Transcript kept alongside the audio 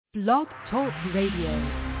Blog Talk Radio.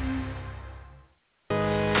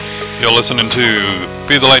 You're listening to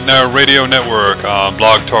Be the Light Now Radio Network on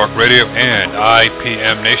Blog Talk Radio and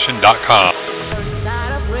IPMNation.com. First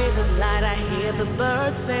light up, rays of light, I hear the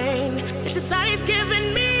birds sing. If the sign is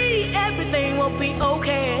giving me, everything will be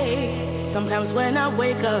okay. Sometimes when I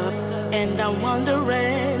wake up and I'm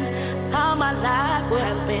wondering how my life would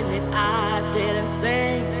have been if I didn't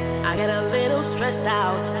sing, I get a little stressed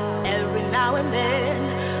out every now and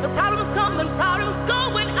then. The problems come and problems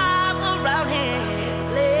go when I'm around here.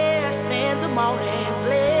 Blessed in the morning,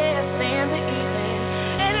 blessed in the evening.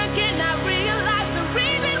 And again I realize the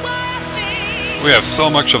reason why I sing. We have so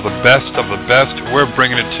much of the best of the best. We're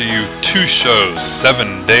bringing it to you 2 shows,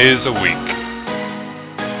 7 days a week.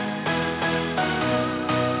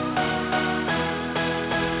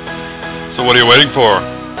 So what are you waiting for?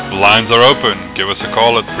 The lines are open. Give us a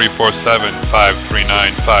call at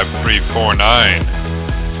 347-539-5349.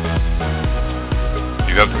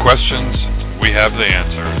 You have the questions, we have the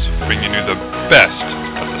answers, bringing you the best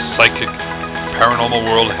that the psychic paranormal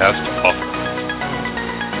world has to offer.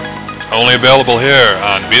 Only available here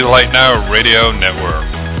on Be the Light Now Radio Network.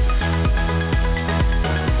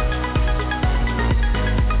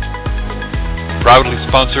 Proudly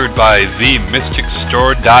sponsored by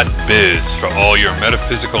TheMysticStore.biz for all your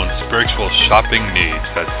metaphysical and spiritual shopping needs.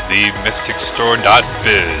 That's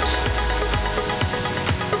TheMysticStore.biz.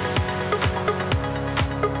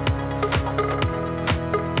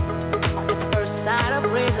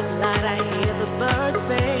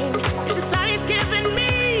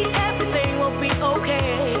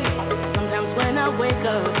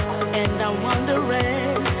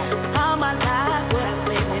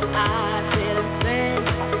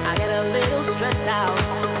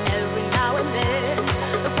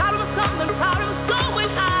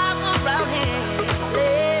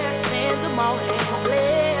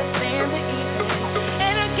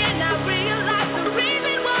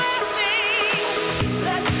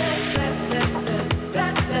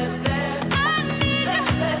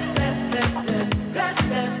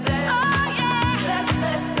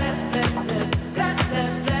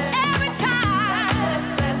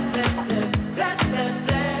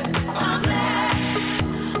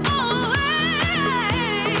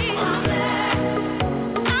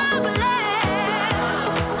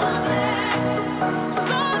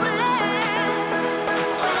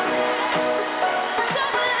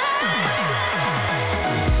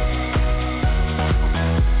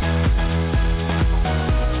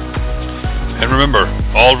 Remember,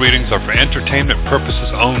 all readings are for entertainment purposes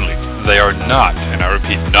only. They are not, and I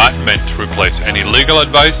repeat, not meant to replace any legal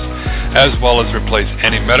advice, as well as replace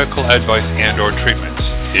any medical advice and or treatments.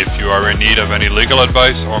 If you are in need of any legal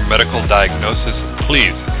advice or medical diagnosis,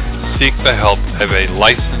 please seek the help of a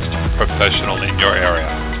licensed professional in your area.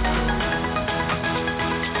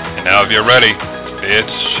 And now if you're ready,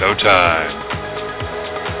 it's showtime.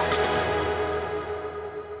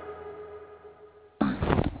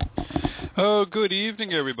 Oh, good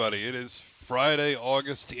evening, everybody. It is Friday,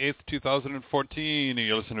 August the 8th, 2014, and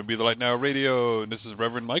you're listening to Be the Light Now Radio, and this is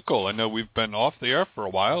Rev Michael. I know we've been off the air for a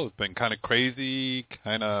while. It's been kind of crazy,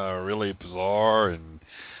 kind of really bizarre, and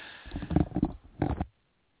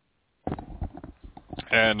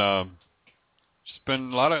just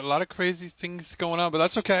been a lot of crazy things going on, but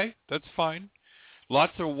that's okay. That's fine.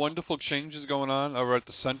 Lots of wonderful changes going on over at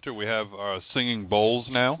the center. We have our singing bowls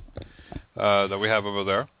now that we have over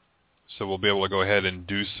there. So we'll be able to go ahead and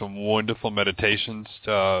do some wonderful meditations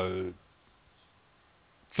for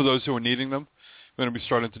those who are needing them. We're going to be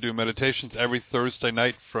starting to do meditations every Thursday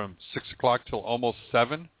night from 6 o'clock till almost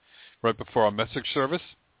 7, right before our message service.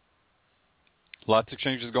 Lots of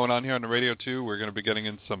changes going on here on the radio, too. We're going to be getting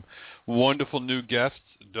in some wonderful new guests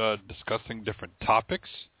discussing different topics.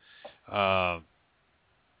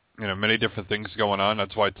 Many different things going on.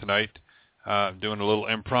 That's why tonight I'm doing a little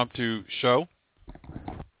impromptu show,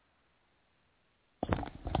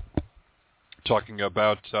 talking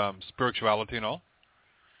about spirituality and all,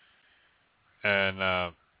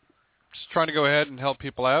 and just trying to go ahead and help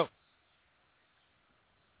people out.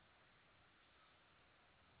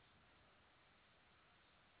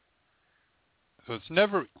 So it's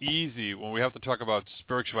never easy when we have to talk about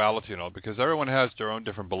spirituality and all, because everyone has their own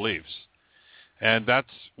different beliefs, and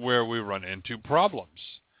that's where we run into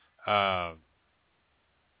problems.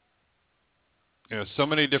 So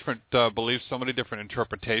many different beliefs, so many different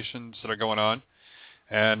interpretations that are going on.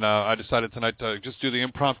 And I decided tonight to just do the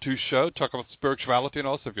impromptu show, talk about spirituality and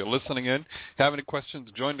all. So if you're listening in, have any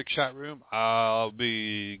questions, join the chat room. I'll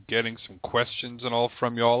be getting some questions and all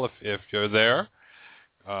from y'all if you're there.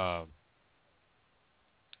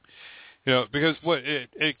 Because what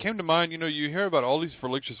it came to mind, you hear about all these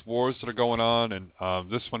religious wars that are going on, and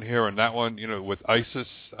this one here and that one, with ISIS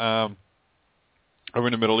over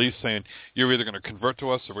in the Middle East saying, you're either going to convert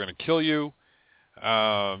to us or we're going to kill you.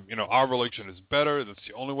 Our religion is better. That's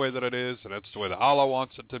the only way that it is, and that's the way that Allah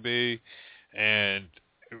wants it to be. And,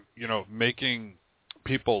 making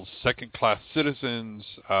people second-class citizens,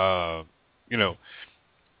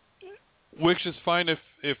 which is fine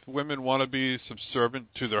if women want to be subservient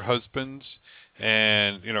to their husbands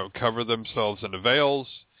and, cover themselves in the veils,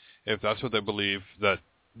 if that's what they believe that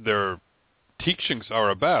their teachings are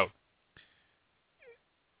about.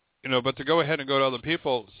 But to go ahead and go to other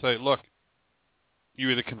people, say, look, you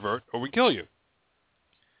either convert or we kill you.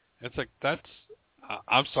 It's like,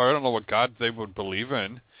 I'm sorry, I don't know what God they would believe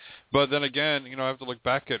in. But then again, I have to look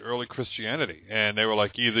back at early Christianity, and they were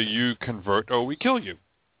like, either you convert or we kill you.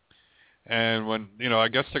 And when, I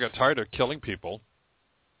guess they got tired of killing people,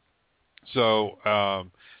 so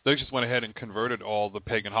they just went ahead and converted all the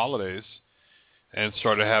pagan holidays and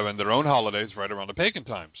started having their own holidays right around the pagan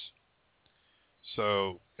times.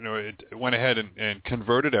 So, it went ahead and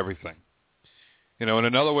converted everything. And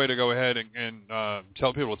another way to go ahead and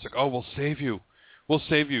tell people, it's like, oh, we'll save you. We'll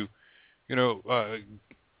save you.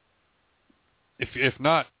 If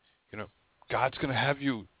not, God's going to have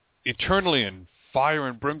you eternally in fire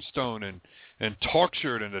and brimstone and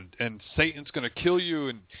tortured, and Satan's going to kill you,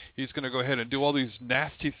 and he's going to go ahead and do all these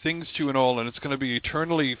nasty things to you and all, and it's going to be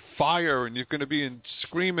eternally fire, and you're going to be in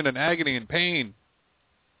screaming and agony and pain.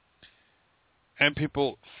 And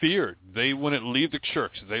people feared. They wouldn't leave the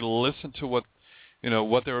church. They listened to what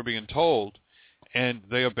they were being told, and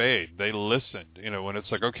they obeyed. They listened. When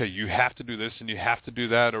it's like, okay, you have to do this and you have to do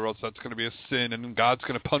that, or else that's going to be a sin, and God's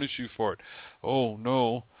going to punish you for it. Oh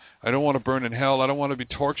no, I don't want to burn in hell. I don't want to be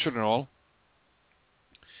tortured and all.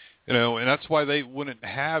 And that's why they wouldn't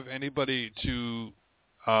have anybody to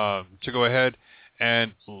go ahead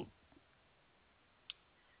and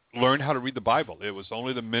learn how to read the Bible. It was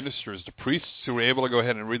only the ministers, the priests, who were able to go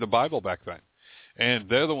ahead and read the Bible back then. And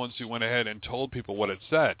they're the ones who went ahead and told people what it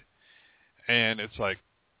said. And it's like,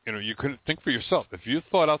 you couldn't think for yourself. If you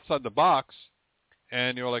thought outside the box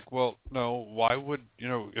and you're like, well, no, why would,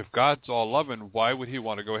 if God's all loving, why would he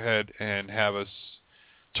want to go ahead and have us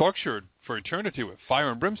tortured for eternity with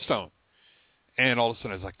fire and brimstone? And all of a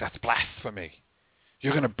sudden it's like, that's blasphemy.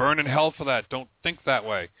 You're going to burn in hell for that. Don't think that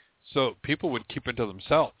way. So people would keep it to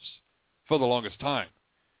themselves for the longest time.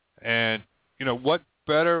 And, what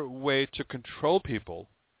better way to control people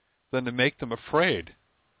than to make them afraid?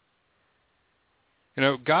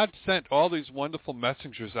 God sent all these wonderful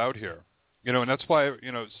messengers out here, and that's why,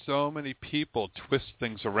 so many people twist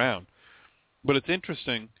things around. But it's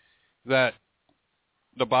interesting that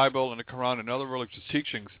the Bible and the Quran and other religious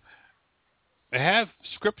teachings have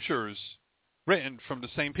scriptures written from the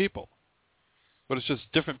same people. But it's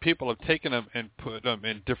just different people have taken them and put them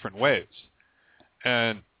in different ways.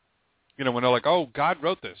 And, when they're like, oh, God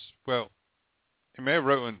wrote this. Well, he may have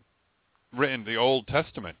written the Old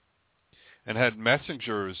Testament and had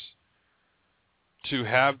messengers to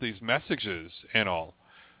have these messages and all.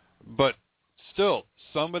 But still,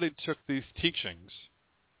 somebody took these teachings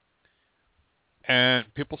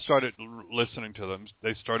and people started listening to them.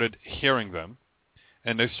 They started hearing them,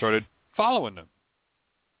 and they started following them.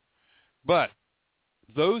 But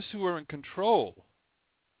those who were in control,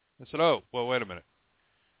 they said, oh, well, wait a minute.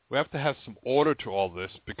 We have to have some order to all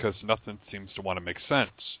this because nothing seems to want to make sense.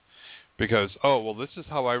 Because, oh, well, this is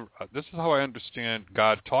how I understand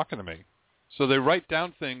God talking to me. So they write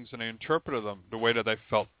down things and they interpret them the way that they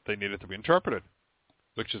felt they needed to be interpreted,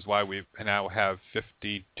 which is why we now have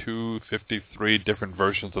 52, 53 different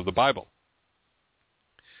versions of the Bible.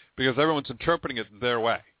 Because everyone's interpreting it their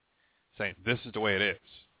way, saying this is the way it is.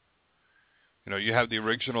 You have the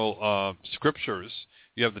original scriptures,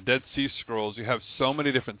 you have the Dead Sea Scrolls, you have so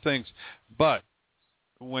many different things. But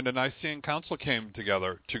when the Nicene Council came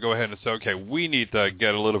together to go ahead and say, okay, we need to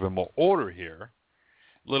get a little bit more order here,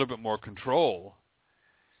 a little bit more control,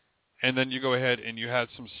 and then you go ahead and you have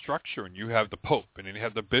some structure, and you have the Pope, and then you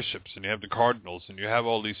have the bishops, and you have the cardinals, and you have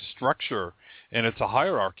all these structure, and it's a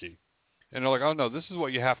hierarchy. And they're like, oh, no, this is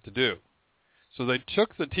what you have to do. So they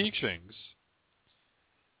took the teachings,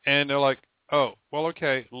 and they're like, oh, well,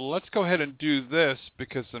 okay, let's go ahead and do this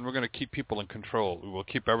because then we're going to keep people in control. We will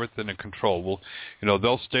keep everything in control.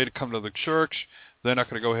 They'll stay to come to the church. They're not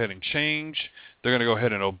going to go ahead and change. They're going to go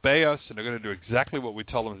ahead and obey us, and they're going to do exactly what we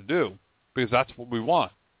tell them to do because that's what we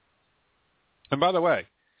want. And by the way,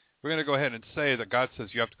 we're going to go ahead and say that God says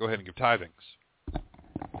you have to go ahead and give tithings.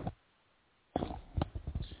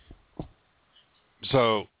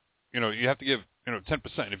 So, you have to give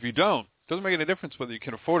 10%. If you don't, it doesn't make any difference whether you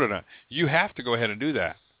can afford it or not. You have to go ahead and do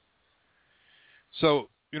that. So,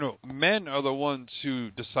 men are the ones who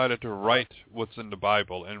decided to write what's in the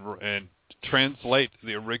Bible and translate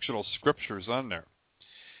the original scriptures on there.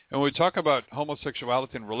 And when we talk about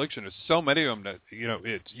homosexuality and religion, there's so many of them that,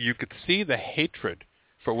 you could see the hatred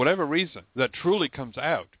for whatever reason that truly comes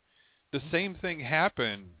out. The same thing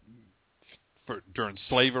happened during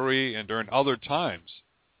slavery and during other times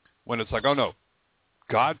when it's like, oh no,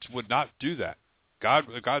 God would not do that. God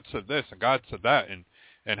said this and God said that,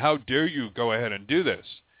 and how dare you go ahead and do this?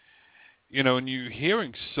 And you're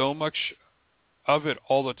hearing so much of it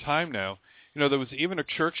all the time now. There was even a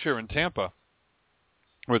church here in Tampa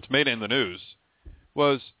where it's made it in the news,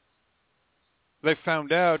 was they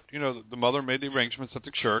found out, the mother made the arrangements at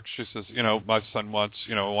the church. She says, my son wants,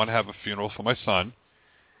 I want to have a funeral for my son.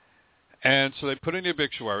 And so they put in the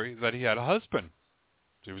obituary that he had a husband.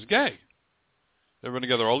 He was gay. They were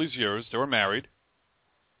together all these years. They were married.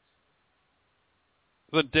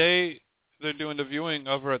 The day they're doing the viewing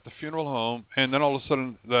of her at the funeral home, and then all of a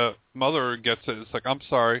sudden the mother gets it. It's like, I'm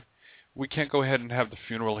sorry, we can't go ahead and have the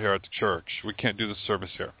funeral here at the church. We can't do the service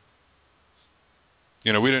here.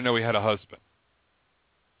 We didn't know he had a husband.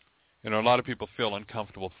 A lot of people feel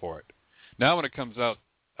uncomfortable for it. Now when it comes out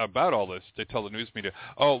about all this, they tell the news media,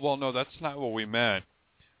 oh, well, no, that's not what we meant.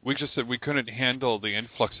 We just said we couldn't handle the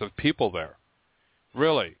influx of people there.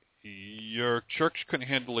 Really? Your church couldn't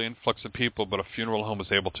handle the influx of people, but a funeral home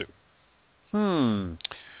was able to.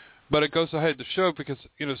 But it goes ahead to show because,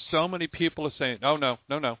 so many people are saying, oh,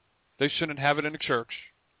 no, they shouldn't have it in a church.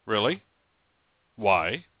 Really?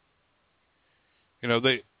 Why?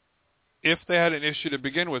 If they had an issue to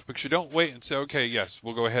begin with, because you don't wait and say, okay, yes,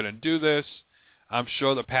 we'll go ahead and do this. I'm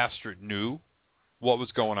sure the pastor knew what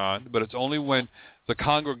was going on, but it's only when the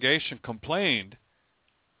congregation complained,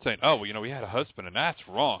 saying, oh, well, we had a husband, and that's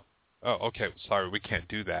wrong. Oh, okay, sorry, we can't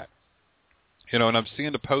do that. And I'm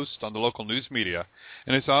seeing the post on the local news media,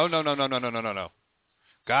 and they say, oh, no.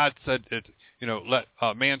 God said, let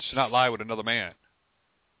a man should not lie with another man.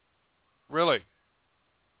 Really?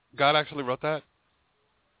 God actually wrote that?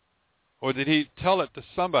 Or did he tell it to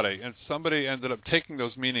somebody, and somebody ended up taking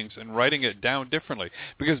those meanings and writing it down differently?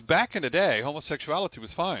 Because back in the day, homosexuality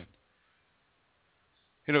was fine.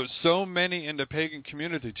 So many in the pagan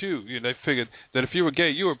community, too, they figured that if you were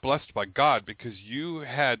gay, you were blessed by God because you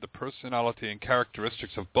had the personality and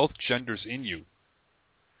characteristics of both genders in you.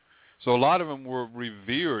 So a lot of them were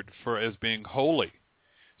revered as being holy.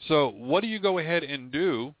 So what do you go ahead and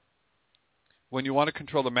do when you want to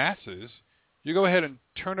control the masses? You go ahead and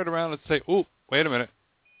turn it around and say, oh, wait a minute,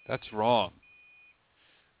 that's wrong.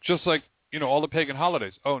 Just like, all the pagan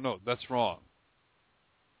holidays. Oh, no, that's wrong.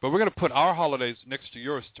 But we're going to put our holidays next to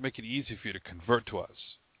yours to make it easy for you to convert to us.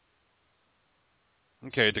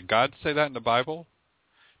 Okay, did God say that in the Bible?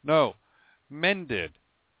 No, men did.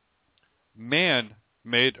 Man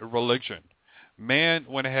made a religion. Man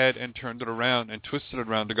went ahead and turned it around and twisted it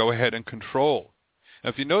around to go ahead and control. Now,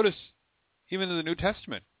 if you notice, even in the New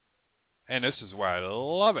Testament, and this is why I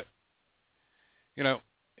love it,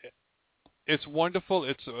 it's wonderful.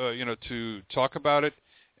 It's, to talk about it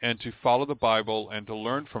and to follow the Bible and to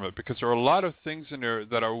learn from it, because there are a lot of things in there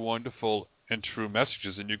that are wonderful and true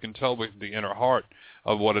messages, and you can tell with the inner heart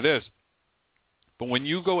of what it is. But when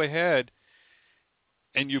you go ahead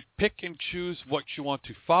and you pick and choose what you want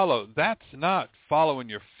to follow, that's not following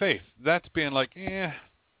your faith. That's being like, I'm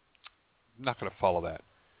not going to follow that.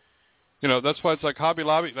 That's why it's like Hobby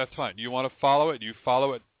Lobby, that's fine. You want to follow it, you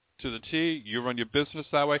follow it to the T, you run your business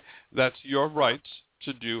that way. That's your rights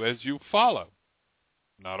to do as you follow.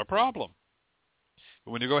 Not a problem.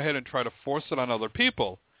 But when you go ahead and try to force it on other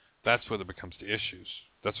people, that's where there becomes the issues.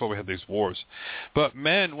 That's why we have these wars. But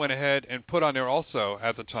men went ahead and put on there also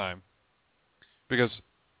at the time, because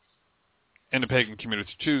in the pagan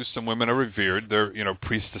community too, some women are revered. They're,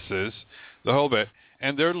 priestesses, the whole bit.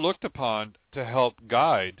 And they're looked upon to help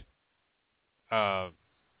guide the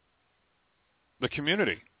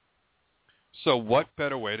community. So what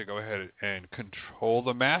better way to go ahead and control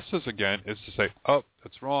the masses again is to say, oh,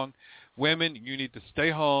 that's wrong. Women, you need to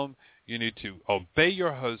stay home. You need to obey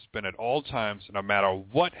your husband at all times, no matter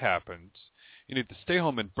what happens. You need to stay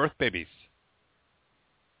home and birth babies.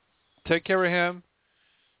 Take care of him.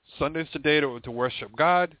 Sunday's the day to worship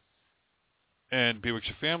God and be with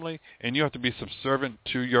your family, and you have to be subservient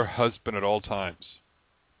to your husband at all times.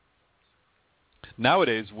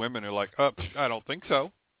 Nowadays, women are like, oh, I don't think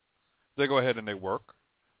so. They go ahead and they work.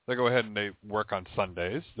 They go ahead and they work on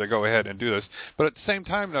Sundays. They go ahead and do this. But at the same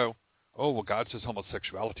time, though, oh, well, God says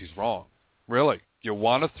homosexuality is wrong. Really? you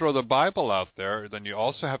want to throw the Bible out there, then you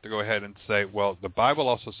also have to go ahead and say, well, the Bible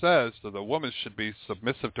also says that the woman should be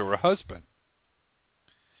submissive to her husband.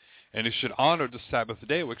 And he should honor the Sabbath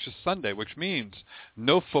day, which is Sunday, which means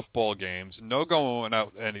no football games, no going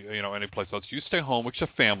out any place else. You stay home with your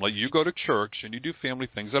family. You go to church, and you do family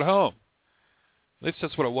things at home. At least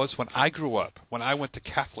that's what it was when I grew up, when I went to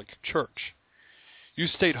Catholic church. You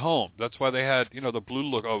stayed home. That's why they had, the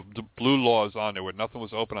blue laws on there where nothing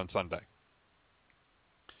was open on Sunday.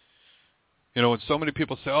 When so many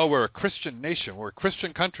people say, oh, we're a Christian nation, we're a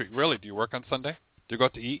Christian country. Really? Do you work on Sunday? Do you go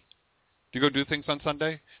out to eat? Do you go do things on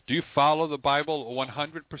Sunday? Do you follow the Bible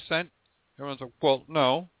 100%? Everyone's like, well,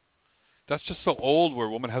 no. That's just so old where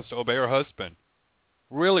a woman has to obey her husband.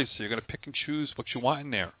 Really? So you're going to pick and choose what you want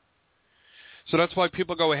in there. So that's why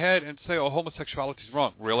people go ahead and say, oh, homosexuality is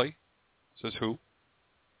wrong. Really? Says who?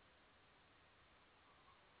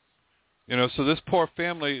 So this poor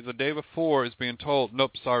family, the day before, is being told,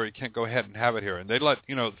 nope, sorry, you can't go ahead and have it here. And they let,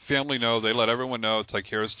 the family know, they let everyone know. It's like,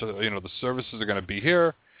 here's to, the services are going to be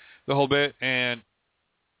here, the whole bit. And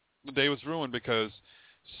the day was ruined because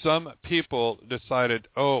some people decided,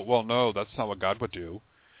 oh, well, no, that's not what God would do,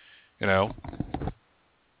 And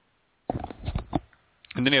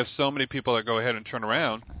then you have so many people that go ahead and turn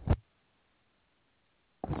around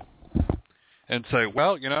and say,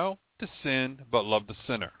 well, to sin, but love the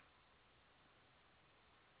sinner.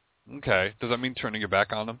 Okay. Does that mean turning your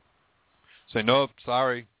back on them? Say, no,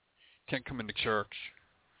 sorry, can't come into church.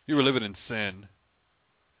 You were living in sin.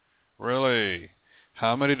 Really?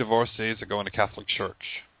 How many divorcees are going to Catholic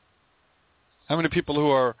church? How many people who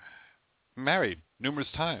are married numerous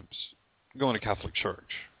times going to Catholic church?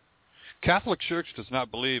 Catholic church does not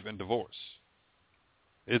believe in divorce.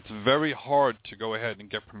 It's very hard to go ahead and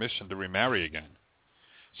get permission to remarry again.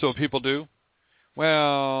 So what people do?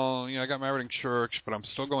 Well, I got married in church, but I'm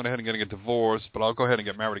still going ahead and getting a divorce, but I'll go ahead and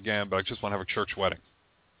get married again, but I just want to have a church wedding.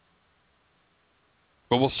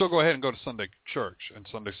 But we'll still go ahead and go to Sunday church and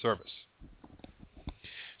Sunday service.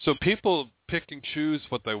 So people pick and choose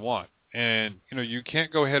what they want. And, you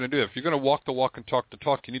can't go ahead and do it. If you're going to walk the walk and talk the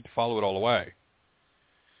talk, you need to follow it all the way.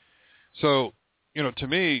 So, to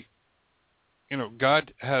me,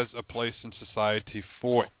 God has a place in society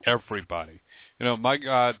for everybody. My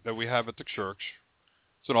God that we have at the church,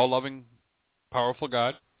 it's an all-loving, powerful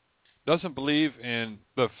God, doesn't believe in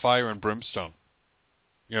the fire and brimstone.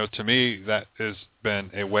 To me, that has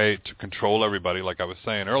been a way to control everybody, like I was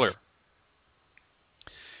saying earlier.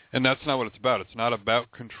 And that's not what it's about. It's not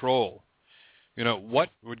about control. What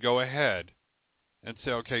would go ahead and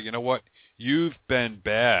say, okay, you know what? You've been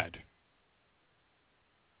bad.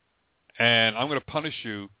 And I'm going to punish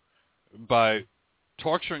you by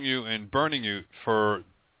torturing you and burning you for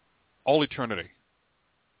all eternity.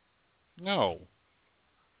 No.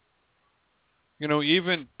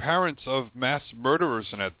 Even parents of mass murderers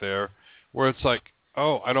in it there, where it's like,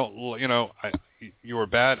 oh, I don't, you were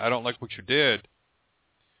bad, I don't like what you did.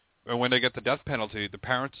 And when they get the death penalty, the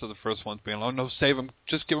parents are the first ones being, oh, no, save him,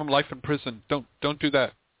 just give him life in prison. Don't do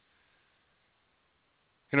that.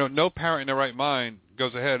 No parent in their right mind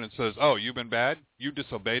goes ahead and says, oh, you've been bad, you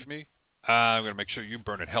disobeyed me, I'm going to make sure you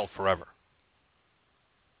burn in hell forever.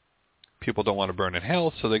 People don't want to burn in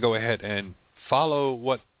hell, so they go ahead and follow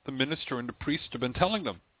what the minister and the priest have been telling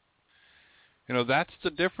them. That's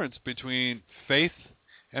the difference between faith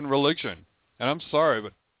and religion. And I'm sorry,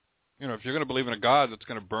 but, if you're going to believe in a God that's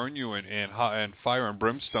going to burn you in fire and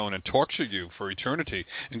brimstone and torture you for eternity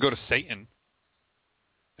and go to Satan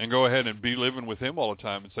and go ahead and be living with him all the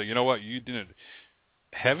time and say, you know what, you didn't.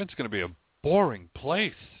 Heaven's going to be a boring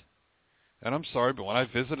place. And I'm sorry, but when I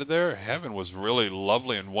visited there, heaven was really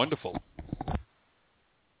lovely and wonderful.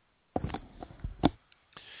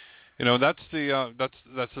 That's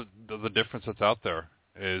the difference that's out there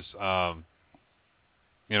is,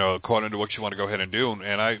 according to what you want to go ahead and do.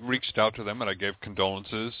 And I reached out to them and I gave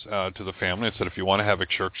condolences to the family. I said, if you want to have a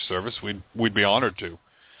church service, we'd be honored to.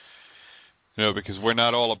 Because we're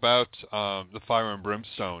not all about the fire and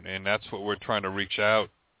brimstone, and that's what we're trying to reach out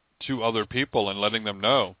to other people and letting them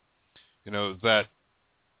know, that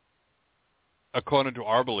according to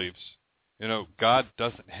our beliefs, God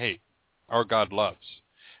doesn't hate. Our God loves.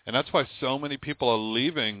 And that's why so many people are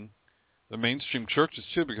leaving the mainstream churches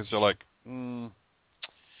too, because they're like, don't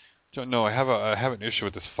know, I have an issue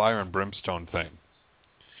with this fire and brimstone thing.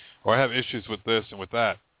 Or I have issues with this and with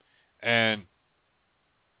that. And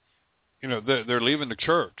they're leaving the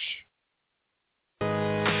church.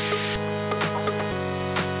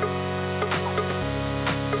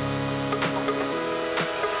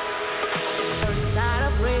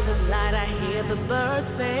 The birds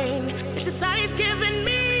sing. If society's giving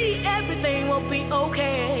me everything will will be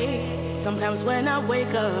okay. Sometimes when I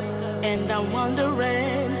wake up and I'm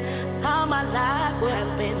wondering how my life would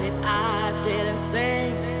have been if I didn't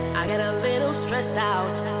sing. I get a little stressed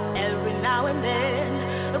out every now and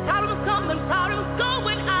then. The problems come and problems go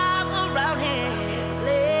when I'm around here.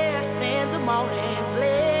 Blessed in the morning,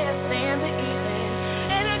 blessed in the evening.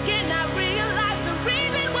 And again I realize the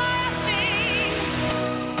reason why I sing.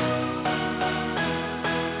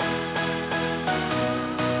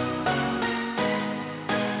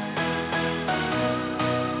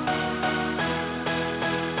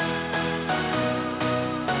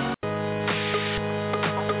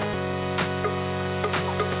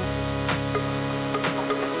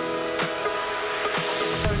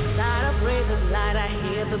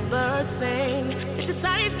 The birds sing. If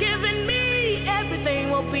society's giving me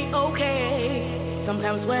everything will be okay.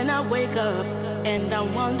 Sometimes when I wake up and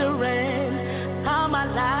I'm wondering how my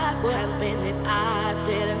life would have been if I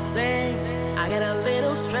didn't sing. I get a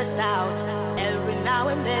little stressed out every now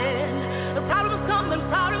and then. The problems come and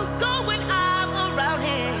problems go when I'm around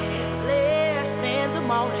here. Blessed in the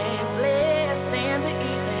morning, blessed in the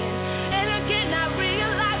evening. And again I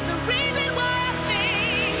realize the reason why I sing.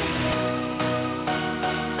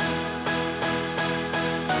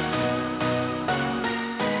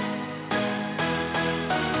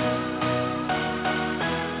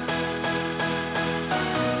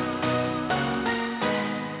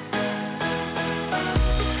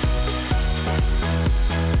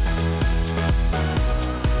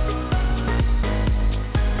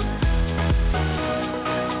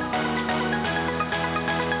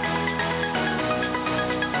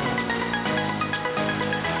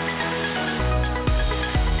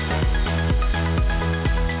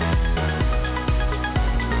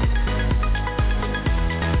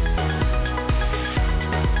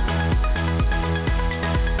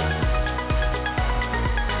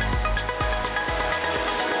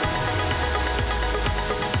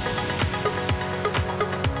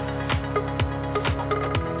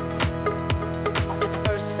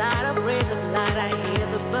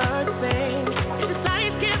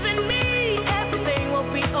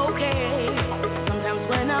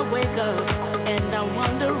 Wake up